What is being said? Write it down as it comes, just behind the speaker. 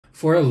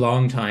For a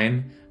long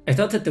time, I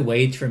thought that the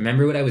way to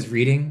remember what I was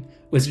reading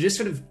was to just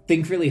sort of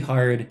think really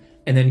hard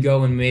and then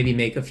go and maybe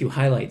make a few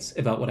highlights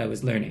about what I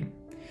was learning.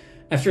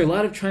 After a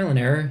lot of trial and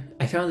error,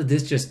 I found that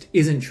this just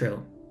isn't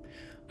true.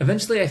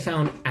 Eventually, I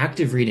found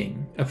active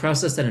reading, a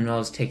process that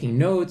involves taking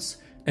notes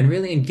and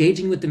really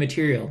engaging with the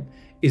material,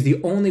 is the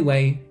only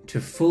way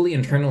to fully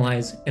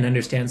internalize and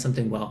understand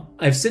something well.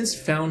 I've since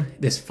found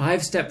this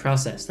 5-step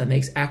process that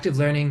makes active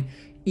learning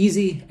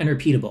easy and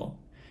repeatable.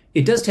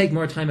 It does take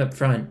more time up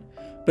front,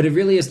 but it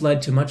really has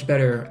led to much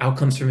better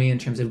outcomes for me in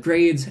terms of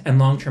grades and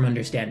long-term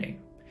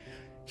understanding.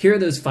 Here are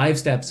those 5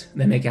 steps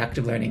that make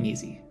active learning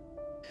easy.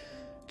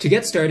 To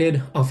get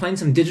started, I'll find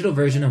some digital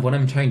version of what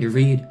I'm trying to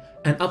read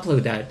and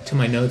upload that to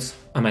my notes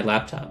on my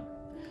laptop.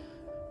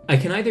 I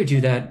can either do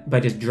that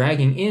by just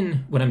dragging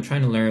in what I'm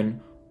trying to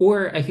learn,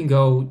 or I can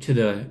go to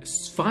the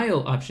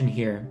file option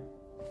here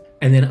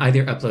and then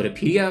either upload a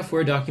PDF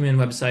or a document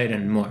website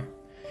and more.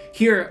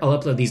 Here, I'll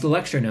upload these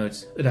lecture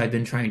notes that I've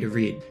been trying to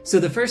read. So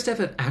the first step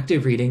of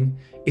active reading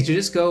is to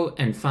just go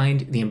and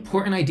find the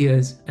important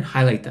ideas and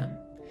highlight them.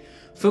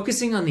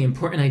 Focusing on the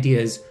important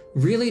ideas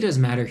really does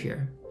matter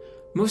here.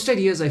 Most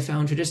ideas I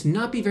found to just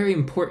not be very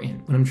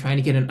important when I'm trying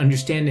to get an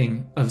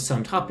understanding of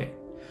some topic.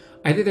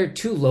 Either they're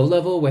too low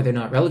level where they're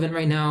not relevant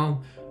right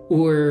now,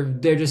 or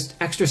they're just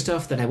extra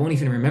stuff that I won't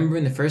even remember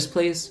in the first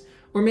place,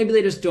 or maybe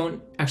they just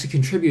don't actually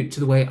contribute to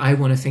the way I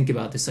want to think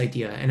about this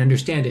idea and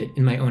understand it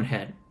in my own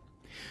head.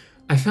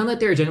 I found that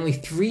there are generally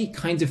 3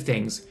 kinds of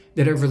things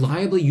that are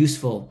reliably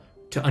useful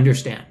to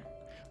understand.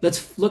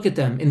 Let's look at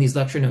them in these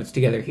lecture notes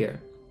together here.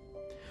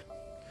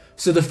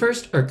 So the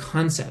first are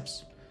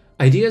concepts,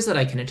 ideas that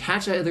I can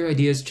attach other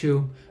ideas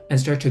to and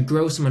start to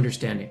grow some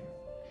understanding.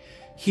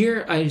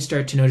 Here I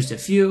start to notice a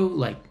few,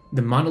 like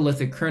the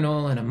monolithic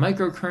kernel and a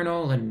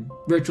microkernel and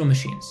virtual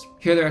machines.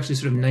 Here they're actually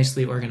sort of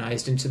nicely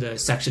organized into the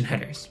section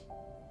headers.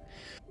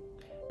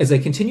 As I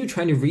continue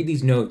trying to read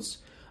these notes,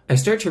 I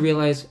start to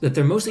realize that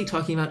they're mostly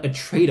talking about a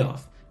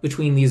trade-off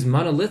between these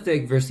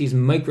monolithic versus these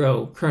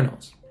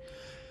microkernels.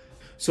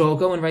 So I'll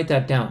go and write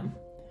that down.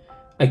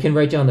 I can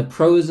write down the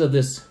pros of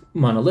this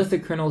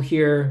monolithic kernel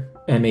here,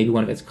 and maybe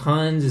one of its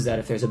cons is that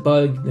if there's a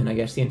bug, then I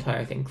guess the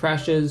entire thing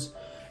crashes.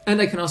 And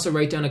I can also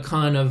write down a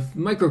con of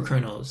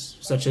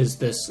microkernels, such as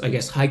this, I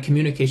guess, high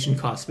communication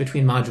costs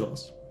between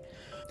modules.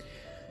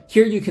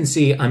 Here you can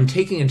see I'm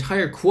taking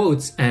entire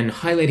quotes and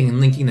highlighting and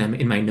linking them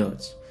in my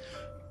notes.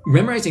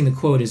 Memorizing the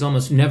quote is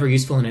almost never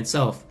useful in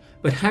itself,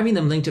 but having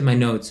them linked in my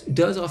notes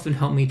does often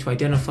help me to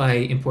identify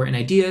important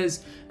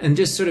ideas and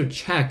just sort of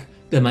check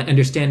that my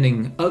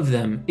understanding of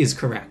them is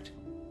correct.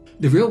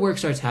 The real work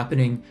starts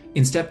happening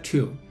in step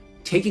 2,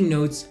 taking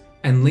notes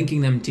and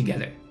linking them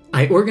together.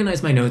 I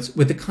organize my notes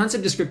with the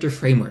concept descriptor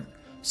framework.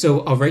 So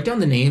I'll write down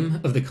the name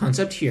of the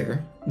concept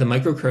here, the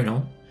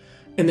microkernel,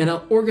 and then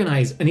I'll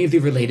organize any of the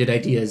related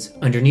ideas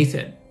underneath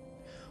it.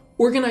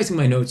 Organizing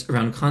my notes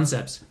around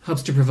concepts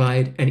helps to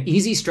provide an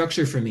easy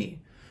structure for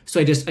me. So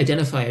I just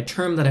identify a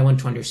term that I want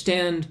to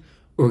understand,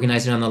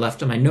 organize it on the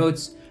left of my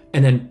notes,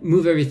 and then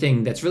move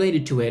everything that's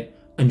related to it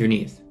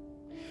underneath.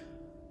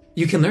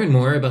 You can learn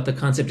more about the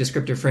concept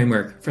descriptor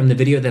framework from the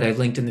video that I've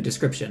linked in the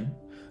description.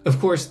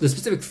 Of course, the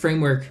specific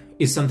framework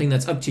is something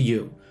that's up to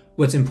you.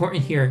 What's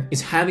important here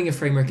is having a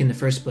framework in the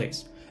first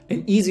place,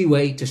 an easy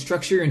way to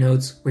structure your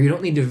notes where you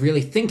don't need to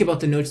really think about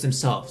the notes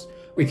themselves,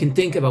 where you can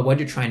think about what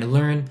you're trying to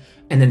learn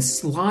and then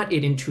slot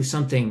it into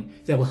something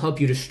that will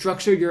help you to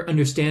structure your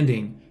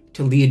understanding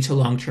to lead to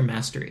long-term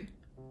mastery.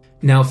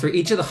 Now, for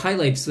each of the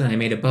highlights that I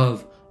made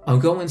above, I'll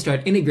go and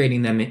start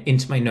integrating them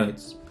into my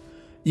notes.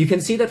 You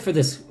can see that for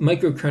this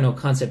microkernel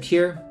concept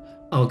here,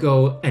 I'll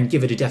go and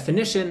give it a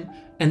definition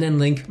and then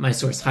link my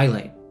source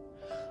highlight.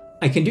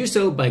 I can do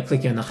so by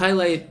clicking on the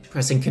highlight,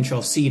 pressing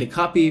Ctrl+C to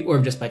copy, or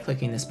just by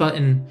clicking this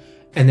button,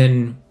 and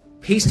then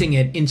pasting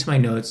it into my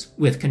notes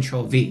with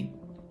Ctrl+V.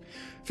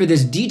 For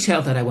this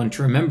detail that I want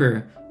to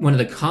remember, one of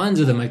the cons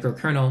of the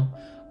microkernel,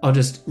 I'll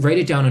just write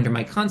it down under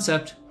my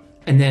concept,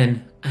 and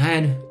then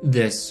add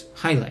this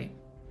highlight.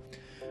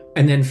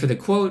 And then for the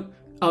quote,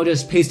 I'll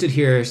just paste it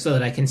here so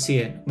that I can see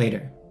it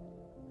later.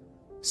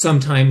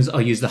 Sometimes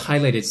I'll use the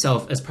highlight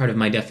itself as part of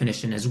my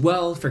definition as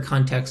well for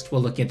context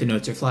while looking at the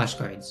notes or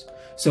flashcards.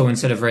 So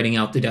instead of writing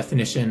out the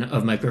definition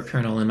of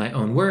microkernel in my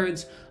own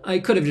words, I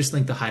could have just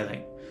linked the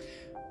highlight.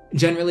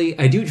 Generally,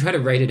 I do try to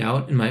write it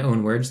out in my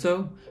own words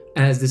though,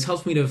 as this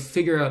helps me to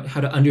figure out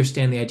how to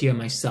understand the idea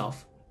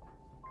myself.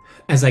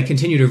 As I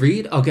continue to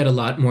read, I'll get a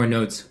lot more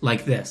notes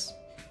like this.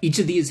 Each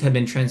of these have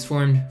been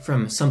transformed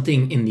from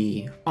something in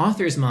the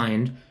author's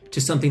mind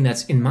to something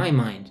that's in my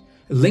mind,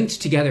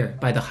 linked together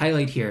by the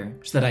highlight here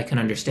so that I can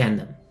understand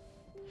them.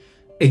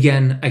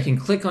 Again, I can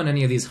click on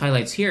any of these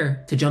highlights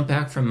here to jump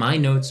back from my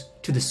notes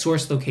to the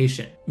source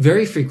location.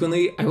 Very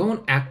frequently, I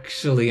won't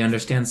actually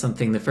understand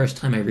something the first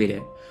time I read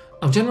it.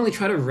 I'll generally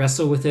try to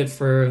wrestle with it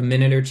for a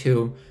minute or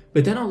two,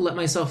 but then I'll let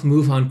myself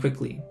move on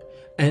quickly.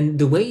 And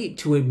the way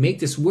to make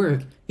this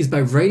work is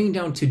by writing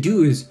down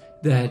to-dos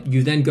that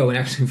you then go and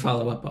actually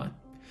follow up on.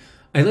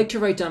 I like to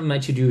write down my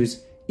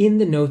to-dos in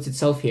the notes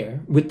itself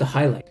here with the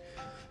highlight.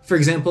 For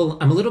example,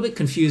 I'm a little bit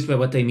confused by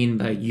what they mean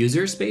by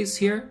user space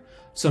here,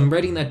 so I'm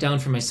writing that down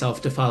for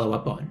myself to follow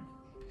up on.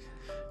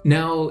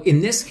 Now,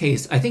 in this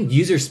case, I think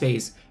user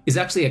space is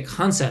actually a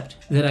concept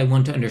that I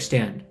want to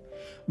understand.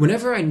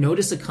 Whenever I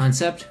notice a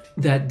concept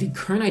that the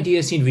current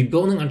idea seems to be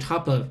building on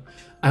top of,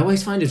 I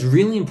always find it's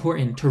really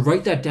important to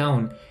write that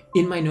down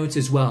in my notes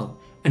as well,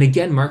 and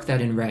again mark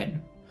that in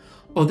red.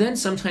 I'll then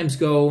sometimes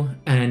go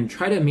and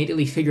try to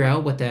immediately figure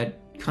out what that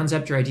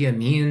concept or idea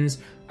means,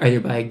 either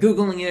by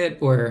Googling it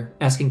or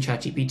asking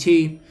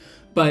ChatGPT.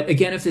 But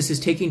again, if this is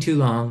taking too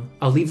long,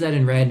 I'll leave that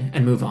in red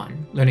and move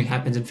on. Learning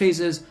happens in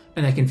phases,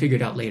 and I can figure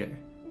it out later.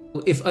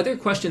 If other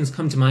questions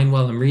come to mind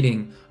while I'm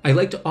reading, I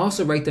like to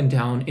also write them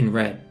down in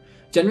red.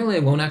 Generally, I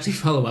won't actually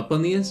follow up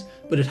on these,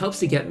 but it helps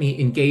to get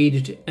me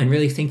engaged and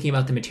really thinking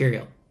about the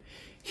material.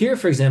 Here,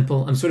 for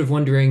example, I'm sort of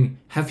wondering,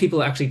 have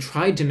people actually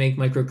tried to make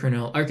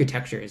microkernel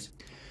architectures?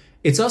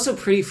 It's also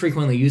pretty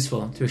frequently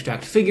useful to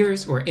extract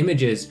figures or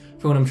images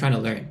for what I'm trying to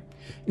learn.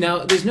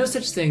 Now, there's no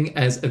such thing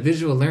as a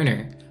visual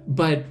learner,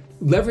 but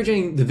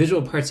leveraging the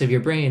visual parts of your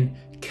brain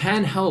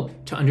can help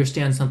to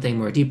understand something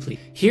more deeply.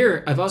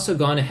 Here, I've also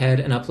gone ahead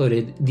and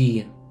uploaded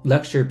the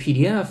lecture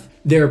PDF.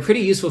 There are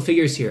pretty useful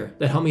figures here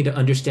that help me to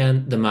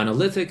understand the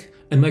monolithic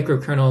and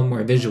microkernel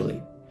more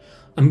visually.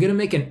 I'm going to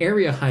make an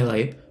area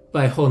highlight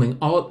by holding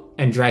Alt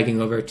and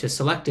dragging over to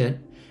select it,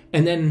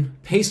 and then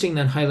pasting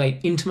that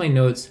highlight into my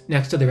notes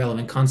next to the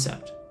relevant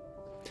concept.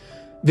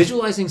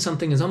 Visualizing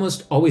something is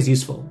almost always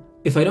useful.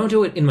 If I don't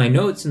do it in my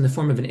notes in the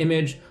form of an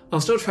image,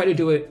 I'll still try to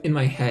do it in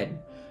my head.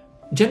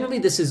 Generally,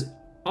 this is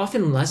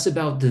often less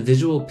about the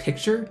visual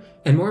picture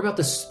and more about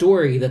the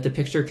story that the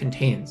picture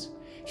contains.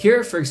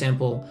 Here, for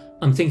example,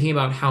 I'm thinking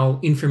about how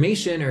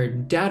information or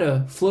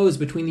data flows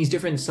between these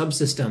different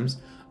subsystems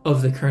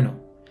of the kernel.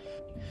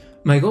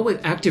 My goal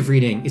with active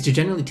reading is to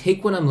generally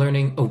take what I'm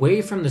learning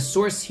away from the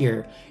source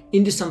here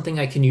into something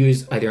I can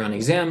use either on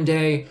exam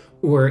day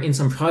or in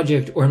some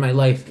project or in my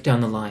life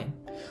down the line.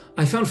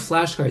 I found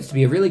flashcards to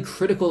be a really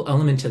critical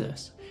element to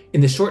this.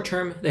 In the short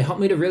term, they help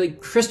me to really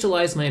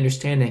crystallize my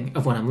understanding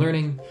of what I'm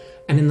learning,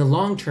 and in the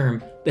long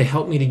term, they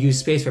help me to use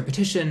spaced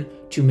repetition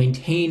to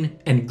maintain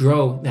and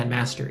grow that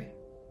mastery.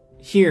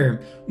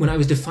 Here, when I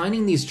was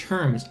defining these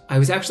terms, I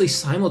was actually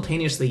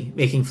simultaneously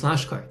making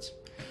flashcards.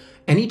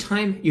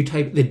 Anytime you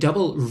type the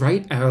double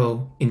right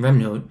arrow in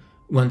RemNote,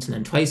 once and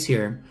then twice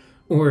here,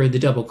 or the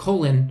double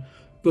colon,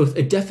 both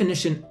a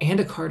definition and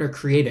a card are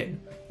created.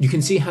 You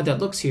can see how that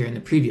looks here in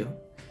the preview.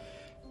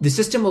 The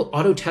system will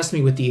auto-test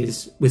me with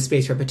these with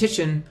spaced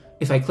repetition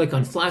if I click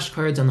on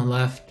flashcards on the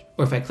left,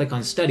 or if I click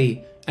on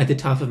study at the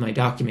top of my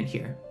document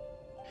here.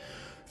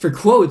 For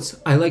quotes,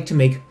 I like to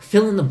make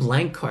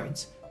fill-in-the-blank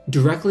cards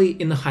directly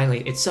in the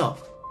highlight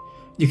itself.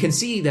 You can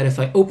see that if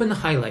I open the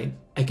highlight,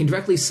 I can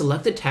directly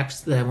select the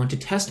text that I want to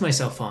test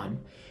myself on,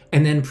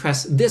 and then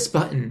press this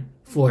button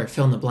for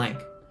fill-in-the-blank.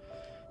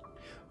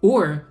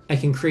 Or I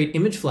can create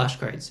image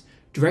flashcards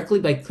directly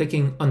by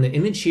clicking on the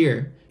image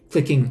here,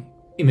 clicking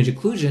image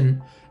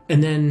occlusion,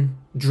 and then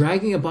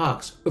dragging a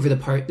box over the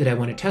part that I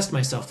want to test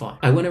myself on.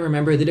 I want to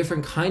remember the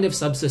different kind of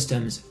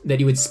subsystems that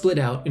you would split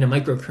out in a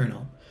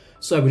microkernel.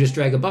 So I would just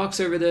drag a box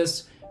over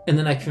this, and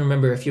then I can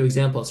remember a few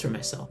examples for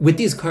myself. With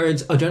these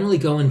cards, I'll generally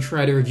go and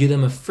try to review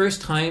them a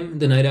first time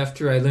the night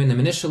after I learn them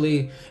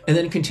initially, and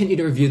then continue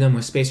to review them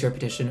with spaced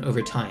repetition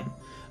over time.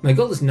 My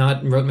goal is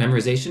not rote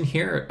memorization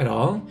here at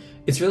all.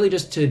 It's really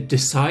just to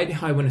decide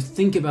how I want to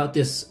think about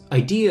this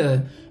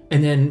idea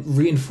and then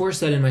reinforce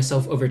that in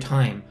myself over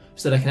time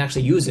so that I can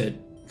actually use it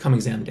come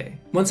exam day.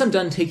 Once I'm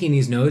done taking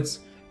these notes,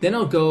 then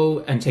I'll go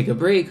and take a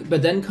break,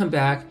 but then come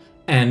back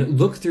and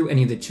look through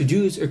any of the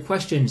to-dos or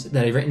questions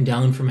that I've written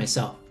down for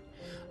myself.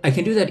 I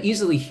can do that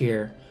easily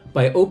here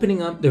by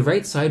opening up the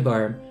right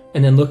sidebar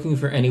and then looking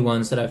for any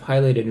ones that I've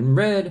highlighted in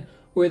red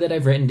or that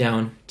I've written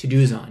down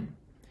to-dos on.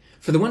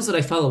 For the ones that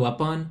I follow up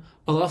on,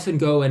 I'll often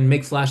go and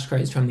make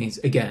flashcards from these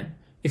again.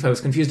 If I was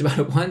confused about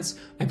it once,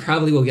 I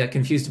probably will get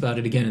confused about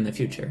it again in the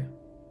future.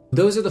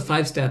 Those are the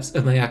 5 steps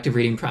of my active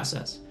reading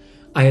process.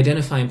 I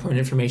identify important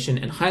information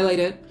and highlight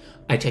it.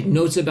 I take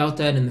notes about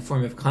that in the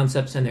form of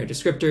concepts and their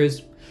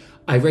descriptors.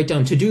 I write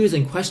down to-dos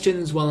and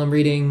questions while I'm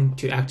reading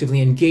to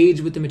actively engage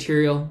with the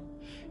material.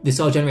 This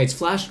all generates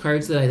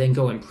flashcards that I then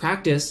go and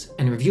practice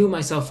and review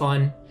myself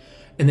on.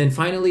 And then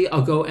finally,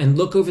 I'll go and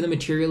look over the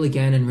material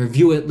again and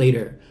review it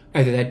later,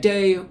 either that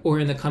day or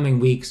in the coming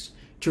weeks,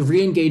 to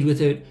re-engage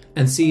with it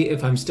and see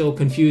if I'm still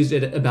confused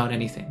about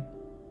anything.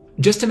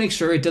 Just to make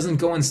sure it doesn't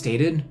go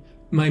unstated,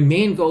 my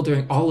main goal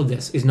during all of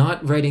this is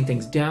not writing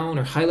things down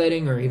or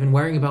highlighting or even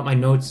worrying about my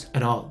notes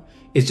at all.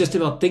 It's just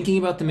about thinking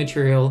about the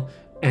material,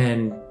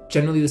 and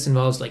generally this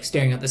involves like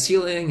staring at the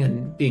ceiling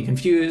and being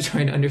confused,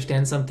 trying to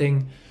understand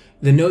something.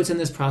 The notes in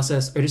this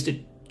process are just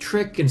a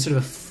trick and sort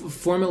of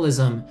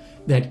formalism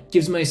that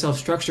gives myself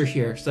structure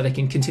here so that I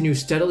can continue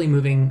steadily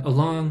moving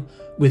along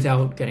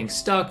without getting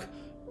stuck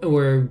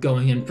or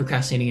going and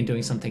procrastinating and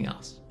doing something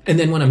else. And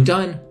then when I'm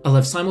done, I'll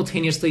have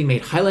simultaneously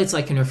made highlights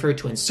I can refer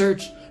to and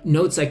search,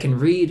 notes I can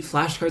read,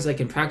 flashcards I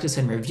can practice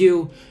and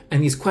review,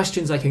 and these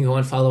questions I can go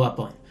and follow up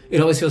on.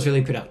 It always feels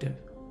really productive.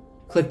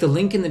 Click the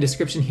link in the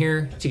description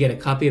here to get a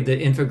copy of the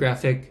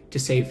infographic to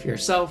save for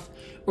yourself,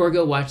 or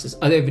go watch this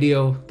other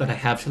video that I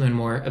have to learn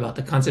more about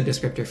the concept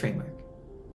descriptor framework.